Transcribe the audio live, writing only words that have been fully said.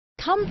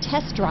Come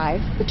test drive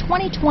the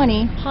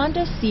 2020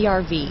 Honda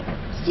CR-V.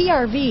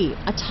 CR-V,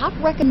 a top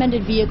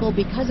recommended vehicle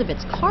because of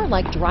its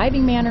car-like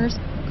driving manners,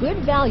 good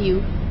value,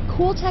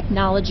 cool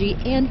technology,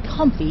 and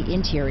comfy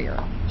interior.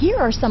 Here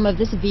are some of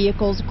this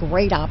vehicle's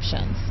great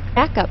options: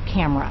 backup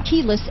camera,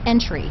 keyless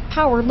entry,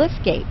 power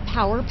liftgate,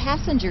 power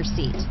passenger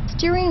seat,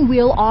 steering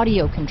wheel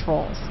audio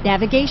controls,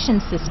 navigation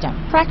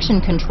system,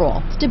 traction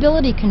control,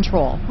 stability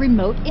control,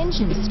 remote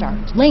engine start,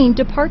 lane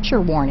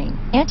departure warning,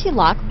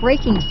 anti-lock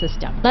braking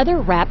system,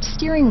 leather-wrapped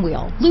steering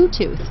wheel,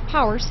 Bluetooth,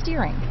 power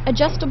steering,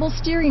 adjustable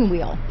steering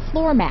wheel,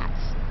 floor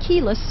mats,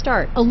 keyless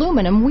start,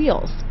 aluminum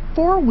wheels,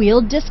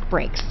 four-wheel disc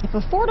brakes. If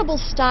affordable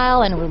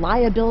style and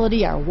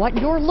reliability are what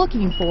you're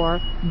looking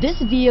for,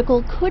 this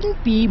vehicle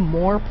couldn't be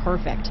more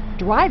perfect.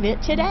 Drive it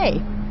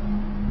today.